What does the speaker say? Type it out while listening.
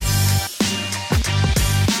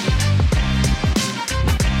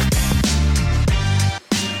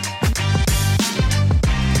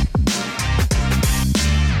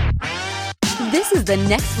the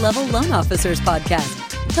Next Level Loan Officers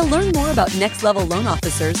podcast. To learn more about Next Level Loan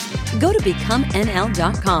Officers, go to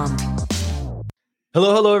becomnl.com.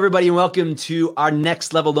 Hello, everybody, and welcome to our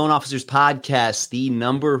Next Level Loan Officers podcast, the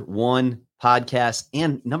number one podcast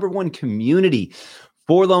and number one community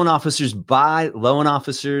for loan officers by loan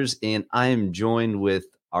officers. And I am joined with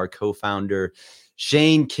our co-founder,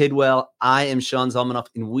 Shane Kidwell. I am Sean Zalmanoff,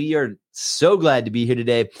 and we are so glad to be here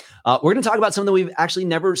today. We're going to talk about something we've actually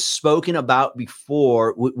never spoken about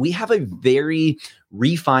before. We have a very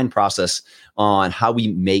refined process on how we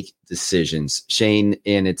make decisions, Shane,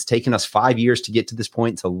 and it's taken us 5 years to get to this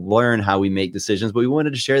point to learn how we make decisions, but we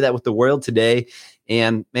wanted to share that with the world today.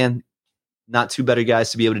 And man, not two better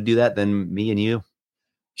guys to be able to do that than me and you.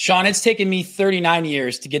 Sean, it's taken me 39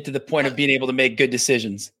 years to get to the point of being able to make good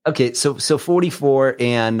decisions. Okay. So 44.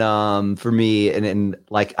 And for me, and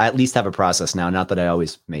like, I at least have a process now, not that I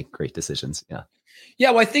always make great decisions. Yeah.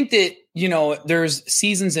 Yeah. Well, I think that, there's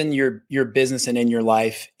seasons in your business and in your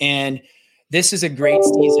life. And this is a great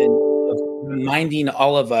season of reminding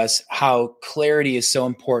all of us how clarity is so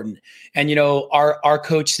important. And, our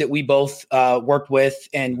coach that we both worked with,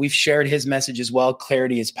 and we've shared his message as well,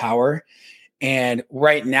 clarity is power. And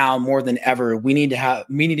right now, more than ever, we need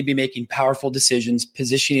to be making powerful decisions,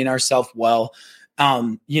 positioning ourselves well.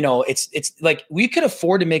 It's like we could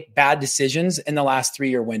afford to make bad decisions in the last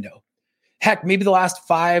 3-year window. Heck, maybe the last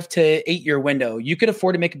 5 to 8 year window, you could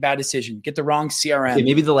afford to make a bad decision, get the wrong CRM. Okay,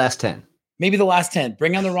 maybe the last 10. Maybe the last 10,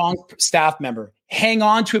 bring on the wrong staff member, hang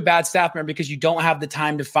on to a bad staff member because you don't have the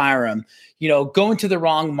time to fire them, go into the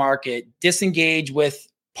wrong market, disengage with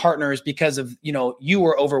partners because of, you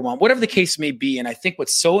were overwhelmed, whatever the case may be. And I think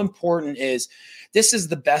what's so important is this is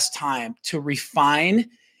the best time to refine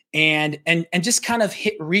and just kind of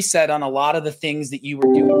hit reset on a lot of the things that you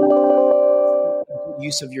were doing,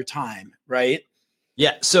 use of your time, right?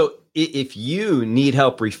 Yeah. So if you need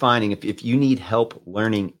help refining, if you need help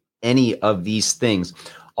learning any of these things,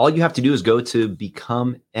 all you have to do is go to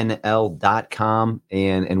becomnl.com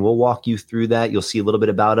and we'll walk you through that. You'll see a little bit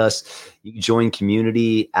about us. You can join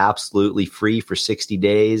community absolutely free for 60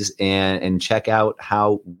 days and check out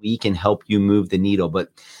how we can help you move the needle. But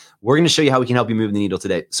we're going to show you how we can help you move the needle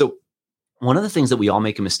today. So one of the things that we all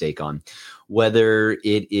make a mistake on, whether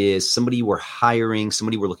it is somebody we're hiring,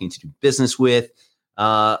 somebody we're looking to do business with,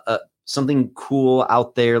 something cool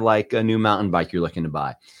out there like a new mountain bike you're looking to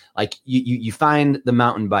buy. Like you find the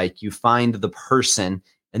mountain bike, you find the person,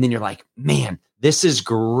 and then you're like, man, this is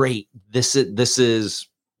great. This is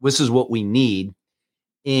what we need.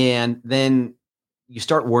 And then you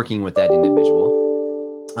start working with that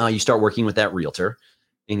individual. You start working with that realtor,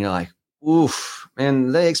 and you're like, oof,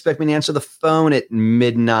 man, they expect me to answer the phone at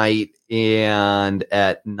midnight and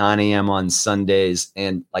at 9 a.m. on Sundays.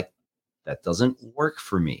 And like, that doesn't work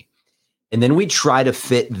for me. And then we try to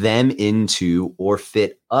fit them into or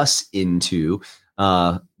fit us into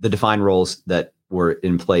the defined roles that were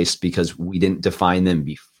in place because we didn't define them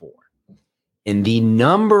before. And the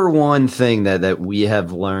number one thing that we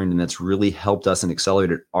have learned and that's really helped us and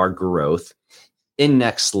accelerated our growth in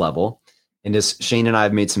Next Level, and as Shane and I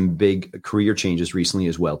have made some big career changes recently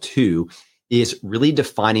as well too, is really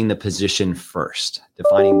defining the position first,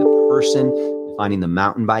 defining the person, defining the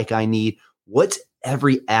mountain bike I need. What's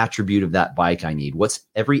every attribute of that bike I need? What's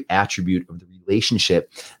every attribute of the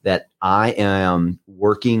relationship that I am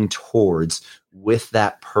working towards with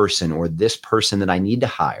that person or this person that I need to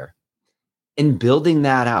hire, and building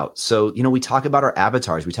that out. So, we talk about our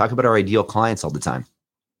avatars. We talk about our ideal clients all the time.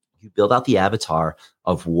 You build out the avatar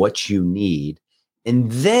of what you need,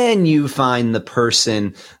 and then you find the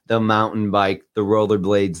person, the mountain bike, the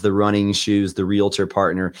rollerblades, the running shoes, the realtor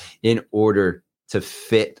partner in order to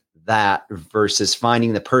fit that versus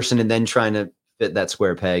finding the person and then trying to fit that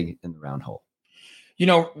square peg in the round hole.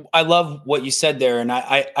 I love what you said there. And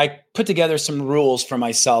I put together some rules for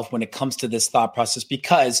myself when it comes to this thought process,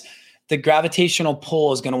 because the gravitational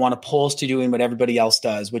pull is going to want to pull us to doing what everybody else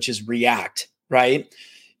does, which is react, right?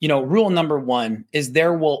 Rule number 1 is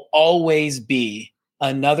there will always be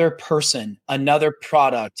another person, another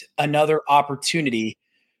product, another opportunity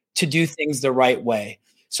to do things the right way.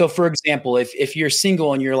 So for example, if you're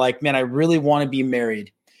single and you're like, man, I really want to be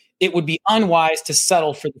married, it would be unwise to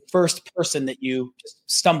settle for the first person that you just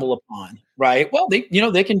stumble upon, right? Well,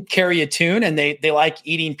 they can carry a tune and they like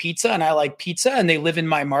eating pizza and I like pizza and they live in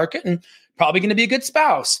my market and probably going to be a good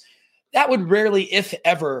spouse. That would rarely, if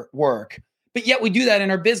ever, work. But yet we do that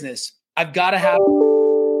in our business. I've got to have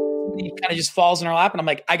somebody kind of just falls in our lap and I'm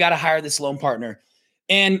like, I got to hire this loan partner.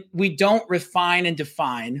 And we don't refine and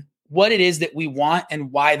define what it is that we want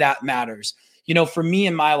and why that matters. For me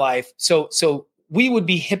in my life, so we would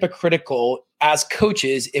be hypocritical as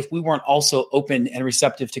coaches if we weren't also open and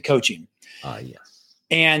receptive to coaching. Yes.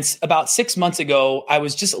 And about 6 months ago, I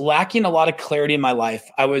was just lacking a lot of clarity in my life.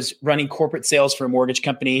 I was running corporate sales for a mortgage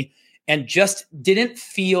company and just didn't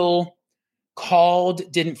feel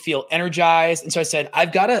called, didn't feel energized. And so I said,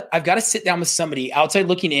 I've got to sit down with somebody outside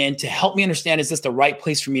looking in to help me understand, is this the right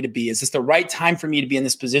place for me to be? Is this the right time for me to be in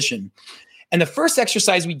this position? And the first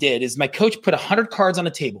exercise we did is my coach put 100 cards on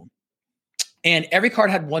a table, and every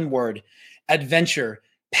card had one word: adventure,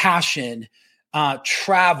 passion,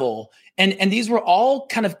 travel. And these were all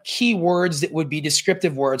kind of key words that would be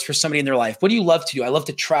descriptive words for somebody in their life. What do you love to do? I love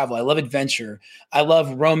to travel. I love adventure. I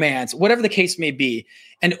love romance, whatever the case may be.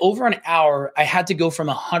 And over an hour, I had to go from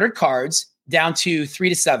 100 cards down to 3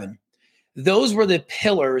 to 7. Those were the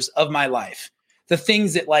pillars of my life, the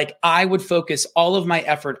things that like I would focus all of my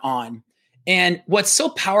effort on. And what's so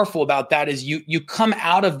powerful about that is you come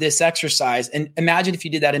out of this exercise, and imagine if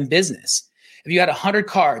you did that in business. If you had 100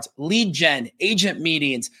 cards, lead gen, agent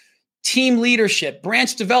meetings, team leadership,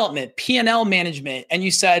 branch development, P&L management, and you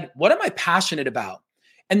said, what am I passionate about?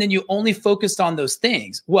 And then you only focused on those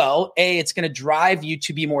things. Well, it's going to drive you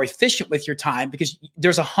to be more efficient with your time because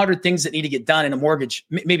there's 100 things that need to get done in a mortgage,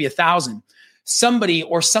 maybe 1,000. Somebody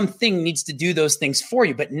or something needs to do those things for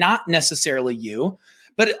you, but not necessarily you.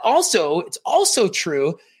 But it's also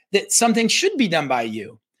true that something should be done by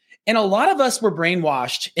you. And a lot of us were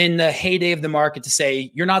brainwashed in the heyday of the market to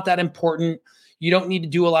say, you're not that important. You don't need to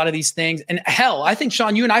do a lot of these things. And hell, I think,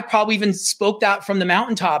 Sean, you and I probably even spoke that from the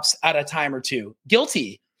mountaintops at a time or two.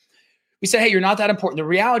 Guilty. We said, hey, you're not that important. The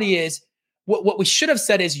reality is what we should have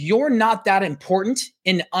said is you're not that important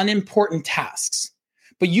in unimportant tasks,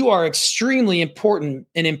 but you are extremely important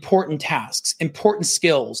in important tasks, important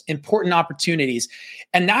skills, important opportunities.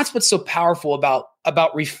 And that's what's so powerful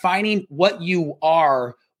about refining what you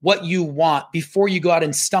are, what you want before you go out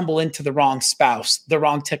and stumble into the wrong spouse, the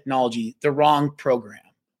wrong technology, the wrong program.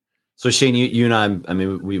 So Shane, you and I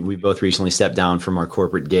mean, we both recently stepped down from our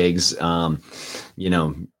corporate gigs.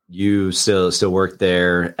 You still work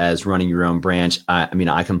there as running your own branch. I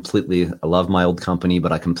love my old company,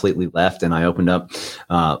 but I completely left and I opened up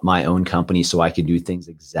my own company so I could do things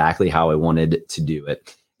exactly how I wanted to do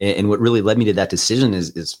it. And what really led me to that decision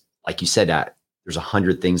is like you said, there's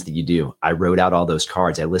 100 things that you do. I wrote out all those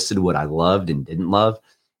cards. I listed what I loved and didn't love.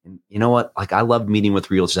 And you know what? Like I loved meeting with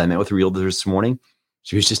realtors. I met with a realtor this morning.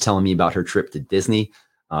 She was just telling me about her trip to Disney.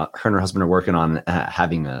 Her and her husband are working on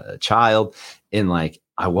having a child. And like,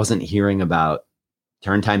 I wasn't hearing about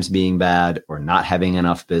turn times being bad or not having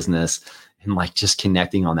enough business, and like just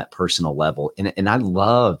connecting on that personal level. And I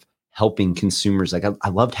love helping consumers. Like I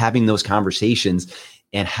loved having those conversations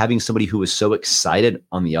and having somebody who was so excited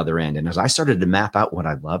on the other end. And as I started to map out what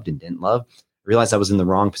I loved and didn't love, I realized I was in the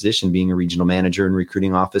wrong position being a regional manager and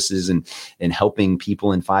recruiting offices and helping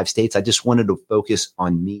people in 5 states. I just wanted to focus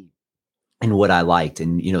on me and what I liked.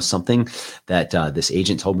 And, something that this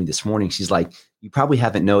agent told me this morning, she's like, you probably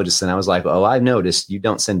haven't noticed. And I was like, oh, I've noticed you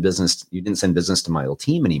didn't send business to my old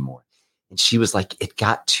team anymore. And she was like, it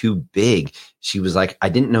got too big. She was like, I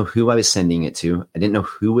didn't know who I was sending it to. I didn't know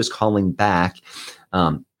who was calling back.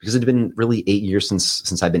 Because it had been really 8 years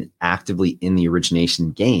since I've been actively in the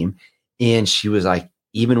origination game. And she was like,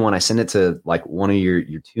 even when I sent it to like one of your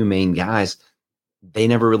 2 main guys, they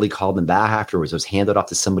never really called them back afterwards. It was handed off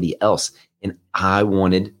to somebody else. And I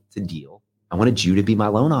wanted you to be my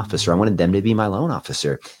loan officer. I wanted them to be my loan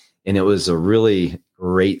officer. And it was a really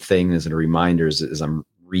great thing as a reminder as I'm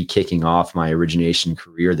re-kicking off my origination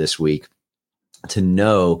career this week to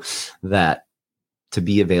know that to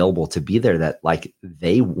be available, to be there, that like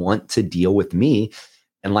they want to deal with me.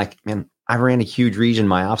 And like, man, I ran a huge region.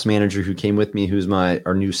 My ops manager who came with me, who's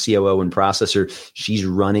our new COO and processor, she's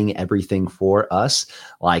running everything for us.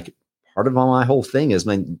 Like part of my whole thing is,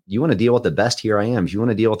 man, you want to deal with the best, here I am. If you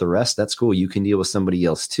want to deal with the rest, that's cool. You can deal with somebody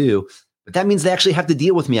else too. But that means they actually have to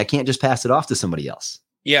deal with me. I can't just pass it off to somebody else.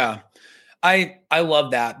 Yeah. I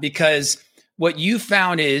love that because what you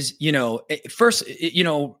found is, first,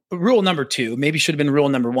 rule number 2, maybe should have been rule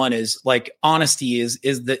number 1 is like honesty is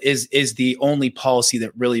the only policy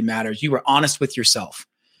that really matters. You were honest with yourself.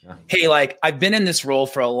 Yeah. Hey, like I've been in this role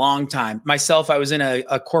for a long time. Myself, I was in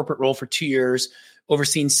a corporate role for 2 years,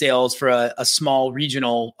 overseeing sales for a small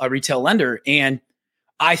regional retail lender. And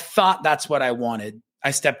I thought that's what I wanted.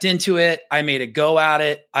 I stepped into it. I made a go at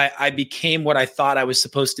it. I became what I thought I was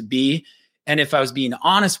supposed to be. And if I was being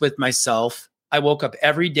honest with myself, I woke up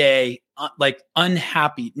every day like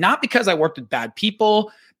unhappy, not because I worked with bad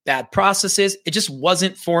people, bad processes. It just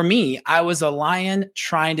wasn't for me. I was a lion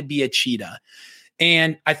trying to be a cheetah.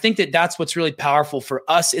 And I think that that's what's really powerful for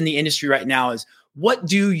us in the industry right now is what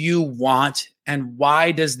do you want And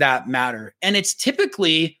why does that matter? And it's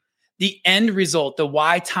typically the end result, the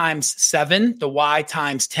Y times 7, the Y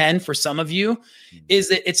times 10 for some of you, is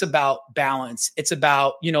that it's about balance. It's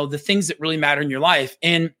about, the things that really matter in your life.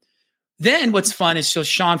 And then what's fun is, so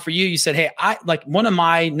Sean, for you, you said, hey, I like, one of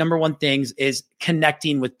my number one things is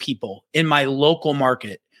connecting with people in my local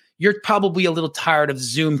market. You're probably a little tired of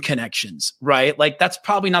Zoom connections, right? Like that's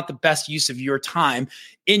probably not the best use of your time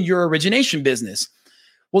in your origination business.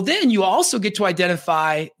 Well, then you also get to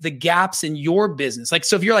identify the gaps in your business. Like,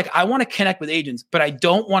 so if you're like, I want to connect with agents, but I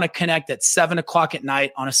don't want to connect at 7:00 at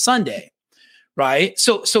night on a Sunday, right?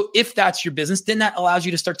 So if that's your business, then that allows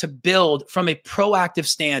you to start to build from a proactive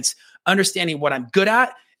stance, understanding what I'm good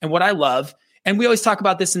at and what I love. And we always talk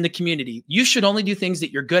about this in the community. You should only do things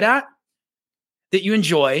that you're good at, that you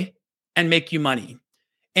enjoy, and make you money.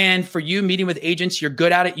 And for you, meeting with agents, you're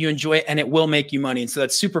good at it, you enjoy it, and it will make you money. And so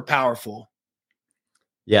that's super powerful.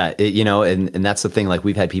 Yeah. And that's the thing. Like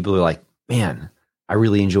we've had people who are like, man, I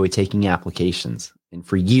really enjoy taking applications. And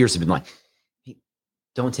for years have been like, hey,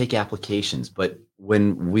 don't take applications. But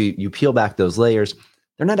when you peel back those layers,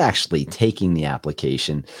 they're not actually taking the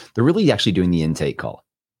application. They're really actually doing the intake call.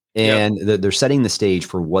 And they're setting the stage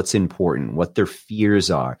for what's important, what their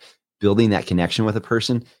fears are, building that connection with a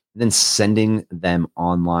person, and then sending them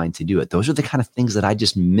online to do it. Those are the kind of things that I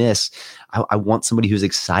just miss. I want somebody who's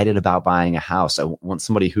excited about buying a house. I want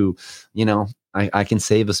somebody who, I can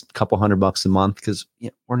save a couple $100 a month because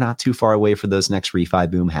we're not too far away for those next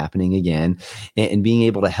refi boom happening again. And being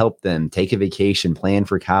able to help them take a vacation, plan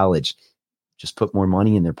for college, just put more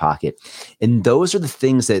money in their pocket. And those are the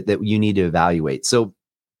things that you need to evaluate. So,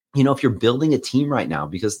 if you're building a team right now,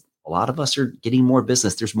 because a lot of us are getting more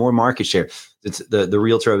business, there's more market share. It's the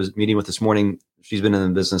realtor I was meeting with this morning, she's been in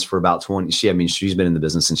the business for about 20. She's been in the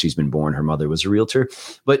business since she's been born. Her mother was a realtor,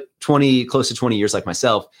 but close to 20 years like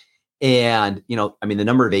myself. And, the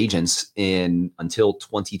number of agents until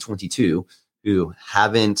 2022 who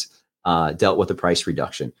haven't dealt with a price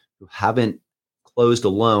reduction, who haven't closed a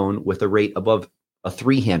loan with a rate above a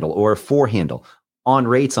 3 handle or a 4 handle on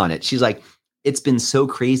rates on it. She's like, it's been so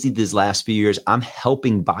crazy these last few years. I'm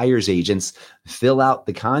helping buyer's agents fill out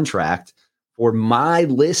the contract for my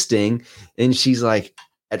listing. And she's like,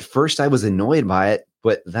 at first I was annoyed by it,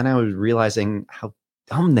 but then I was realizing how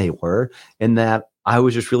dumb they were and that I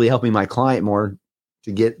was just really helping my client more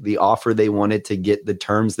to get the offer they wanted, to get the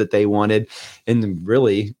terms that they wanted, and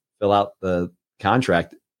really fill out the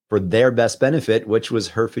contract for their best benefit, which was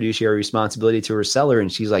her fiduciary responsibility to her seller.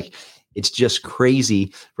 And she's like, it's just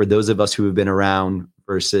crazy for those of us who have been around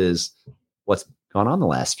versus what's gone on the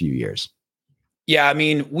last few years. Yeah.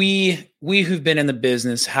 We who've been in the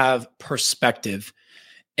business have perspective.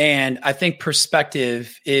 And I think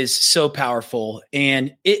perspective is so powerful.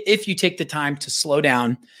 And if you take the time to slow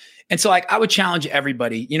down, and so I would challenge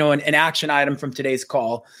everybody, an action item from today's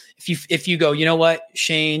call. If you go, you know what,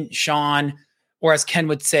 Shane, Sean, or as Ken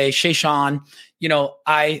would say, Shay Sean,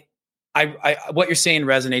 I what you're saying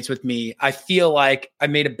resonates with me. I feel like I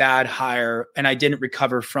made a bad hire and I didn't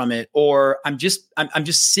recover from it, or I'm just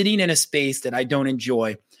sitting in a space that I don't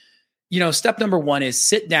enjoy. Step number 1 is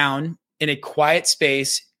sit down in a quiet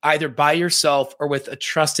space, either by yourself or with a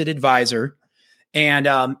trusted advisor, and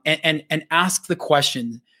ask the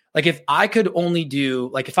question. Like, if I could only do,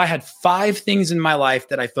 like, if I had 5 things in my life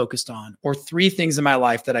that I focused on, or 3 things in my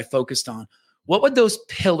life that I focused on, what would those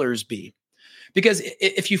pillars be? Because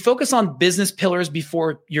if you focus on business pillars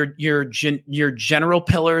before your general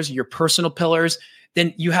pillars, your personal pillars,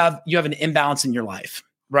 then you have an imbalance in your life,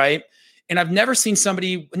 right? And I've never seen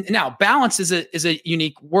somebody, now balance is a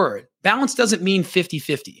unique word. Balance doesn't mean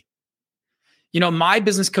 50-50. My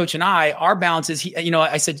business coach and our balance is,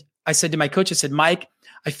 I said to my coach, I said, Mike,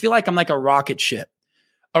 I feel like I'm like a rocket ship.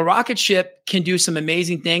 A rocket ship can do some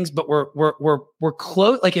amazing things, but we're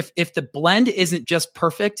close. Like if the blend isn't just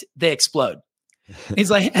perfect, they explode. He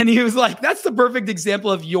was like, that's the perfect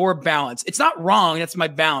example of your balance. It's not wrong. That's my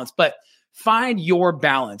balance, but find your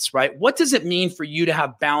balance, right? What does it mean for you to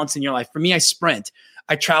have balance in your life? For me, I sprint.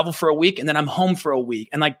 I travel for a week and then I'm home for a week.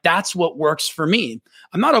 And that's what works for me.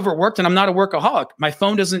 I'm not overworked and I'm not a workaholic. My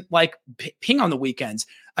phone doesn't ping on the weekends.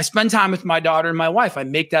 I spend time with my daughter and my wife. I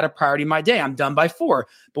make that a priority in my day. I'm done by 4.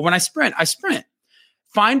 But when I sprint, I sprint.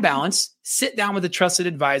 Find balance, sit down with a trusted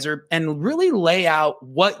advisor and really lay out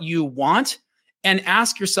what you want and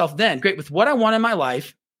ask yourself then, great, with what I want in my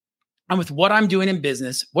life and with what I'm doing in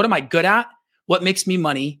business, what am I good at? What makes me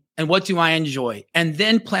money? And what do I enjoy? And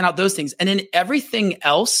then plan out those things. And then everything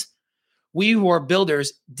else, we who are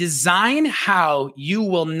builders, design how you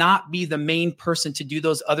will not be the main person to do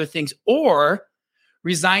those other things, or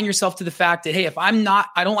resign yourself to the fact that, hey, if I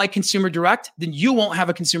don't like consumer direct, then you won't have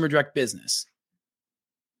a consumer direct business.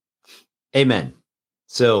 Amen.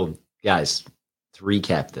 So guys, to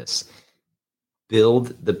recap this,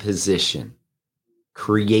 build the position,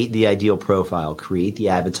 create the ideal profile, create the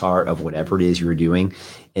avatar of whatever it is you're doing,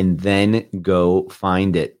 and then go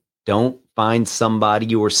find it. Don't find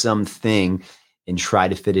somebody or something and try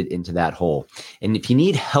to fit it into that hole. And if you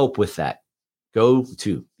need help with that, go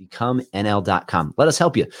to becomnl.com. Let us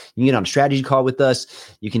help you. You can get on a strategy call with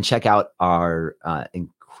us. You can check out our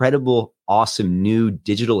incredible, awesome new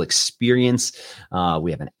digital experience.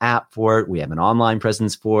 We have an app for it. We have an online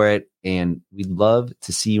presence for it. And we'd love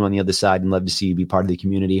to see you on the other side and love to see you be part of the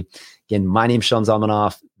community. Again, my name is Sean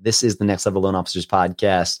Zalmanoff. This is the Next Level Loan Officers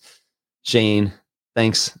Podcast. Shane,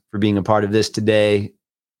 thanks for being a part of this today.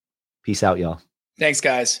 Peace out, y'all. Thanks,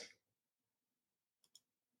 guys.